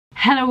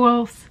Hello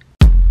wolves!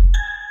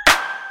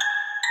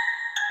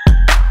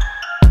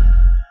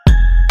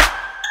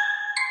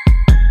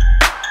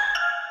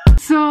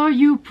 So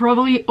you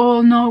probably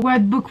all know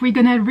what book we're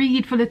gonna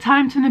read for the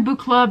Time Turner book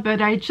club,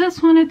 but I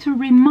just wanted to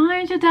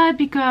remind you that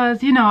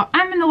because, you know,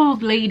 I'm an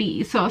old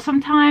lady, so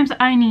sometimes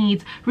I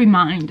need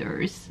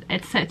reminders,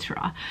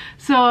 etc.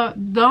 So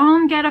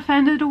don't get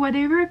offended or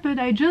whatever, but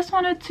I just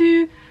wanted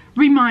to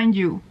remind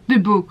you the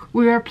book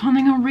we are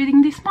planning on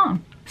reading this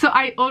month. So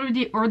I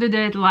already ordered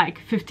it like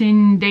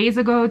 15 days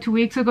ago, 2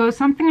 weeks ago,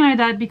 something like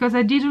that, because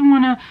I didn't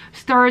want to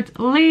start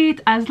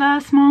late as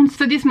last month.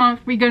 So this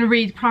month we're gonna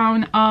read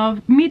Crown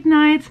of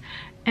Midnight,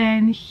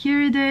 and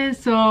here it is.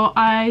 So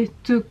I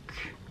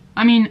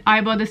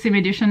bought the same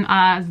edition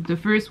as the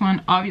first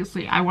one.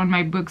 Obviously I want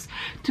my books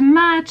to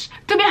match.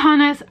 To be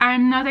honest,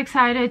 I'm not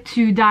excited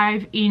to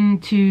dive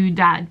into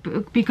that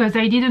book because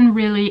I didn't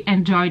really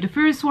enjoy the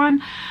first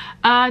one.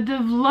 The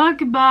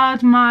vlog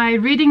about my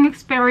reading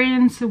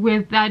experience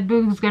with that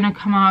book is gonna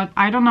come out,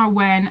 I don't know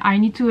when. I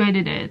need to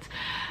edit it.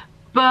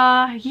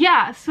 But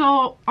yeah,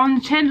 so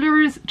on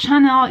Chandler's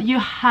channel you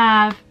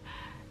have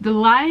the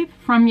live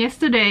from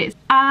yesterday.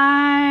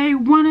 I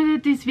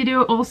wanted this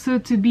video also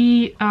to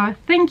be a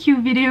thank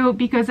you video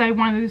because I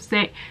wanted to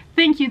say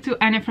thank you to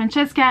Anna,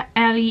 Francesca,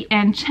 Ali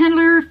and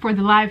Chandler for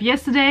the live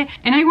yesterday.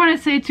 And I want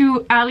to say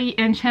to Ali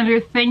and Chandler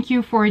thank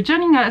you for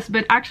joining us,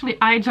 but actually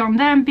I joined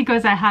them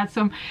because I had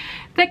some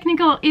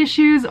technical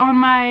issues on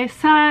my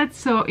side,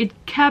 so it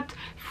kept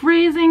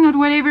freezing or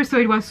whatever, so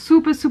it was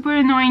super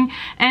annoying.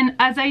 And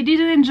as I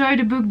didn't enjoy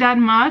the book that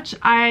much,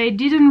 I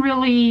didn't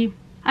really,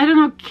 I don't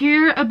know,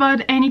 care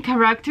about any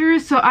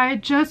characters, so I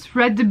just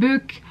read the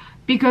book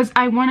because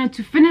I wanted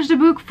to finish the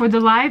book for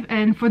the live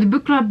and for the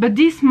book club. But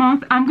this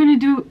month I'm gonna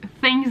do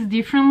things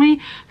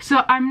differently,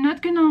 so I'm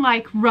not gonna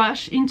like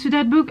rush into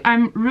that book.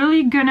 I'm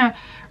really gonna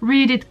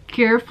read it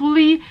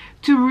carefully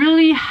to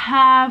really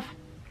have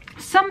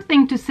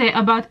something to say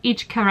about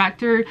each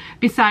character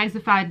besides the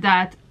fact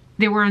that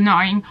they were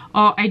annoying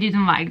or I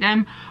didn't like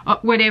them or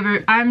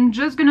whatever. I'm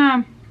just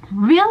gonna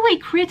really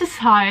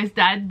criticize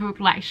that book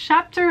like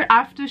chapter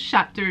after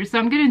chapter, so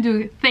I'm gonna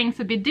do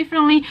things a bit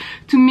differently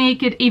to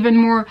make it even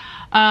more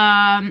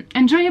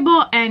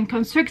enjoyable and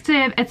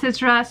constructive,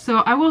 etc. So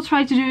I will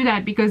try to do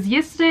that because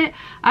yesterday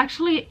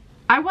actually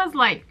I was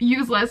like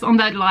useless on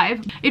that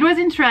live. It was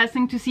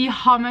interesting to see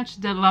how much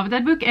they love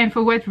that book and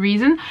for what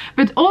reason,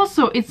 but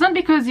also it's not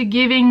because you're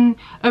giving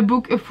a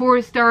book a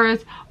 4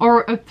 stars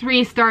or a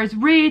 3 stars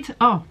rate,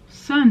 oh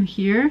sun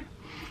here,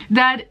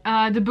 that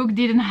the book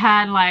didn't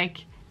have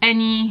like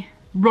any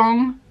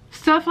wrong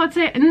stuff, let's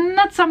say.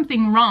 Not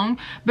something wrong,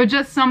 but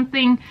just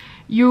something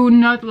you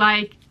not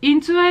like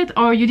into it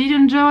or you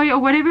didn't enjoy or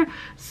whatever.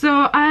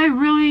 So I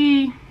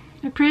really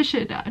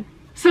appreciate that.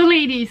 So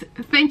ladies,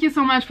 thank you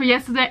so much for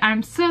yesterday.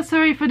 I'm so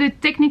sorry for the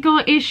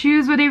technical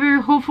issues,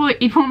 whatever. Hopefully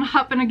it won't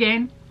happen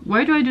again.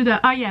 Why do I do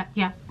that? Oh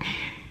yeah.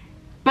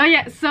 But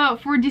yeah, so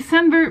for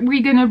December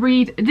we're gonna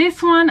read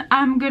this one.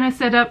 I'm gonna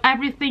set up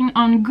everything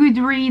on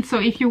Goodreads, so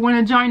if you want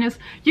to join us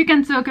you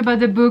can talk about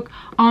the book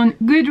on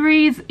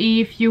Goodreads.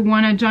 If you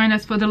want to join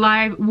us for the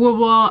live, we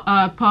will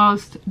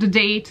post the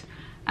date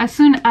as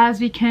soon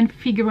as we can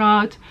figure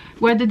out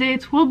what the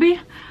date will be.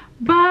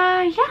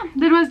 But yeah,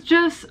 that was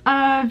just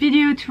a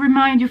video to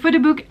remind you for the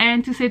book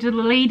and to say to the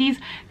ladies,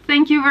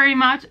 thank you very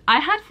much. I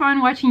had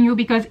fun watching you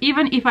because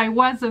even if I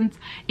wasn't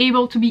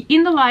able to be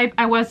in the live,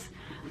 I was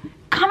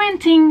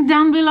commenting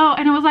down below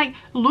and I was like,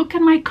 look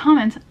at my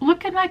comments,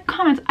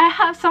 I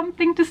have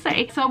something to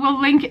say. So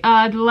we'll link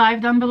the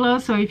live down below,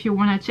 so if you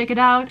want to check it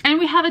out. And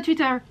we have a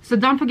Twitter, so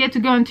don't forget to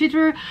go on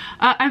Twitter.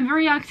 I'm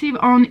very active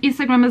on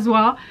Instagram as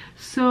well,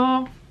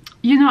 so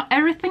you know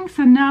everything.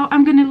 So now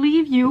I'm gonna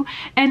leave you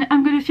and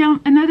I'm gonna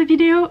film another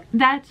video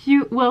that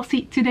you will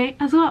see today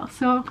as well.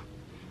 So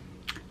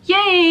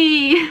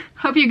yay!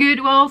 Hope you're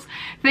good, wolves.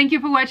 Thank you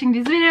for watching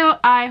this video.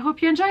 I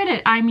hope you enjoyed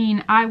it. I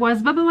mean, I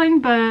was bubbling,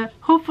 but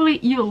hopefully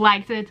you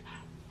liked it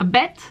a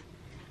bit.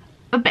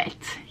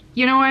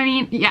 You know what I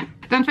mean? Yeah.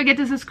 Don't forget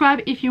to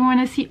subscribe if you want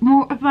to see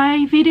more of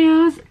my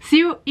videos. See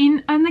you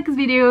in our next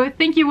video.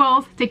 Thank you,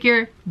 wolves. Take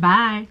care.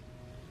 Bye.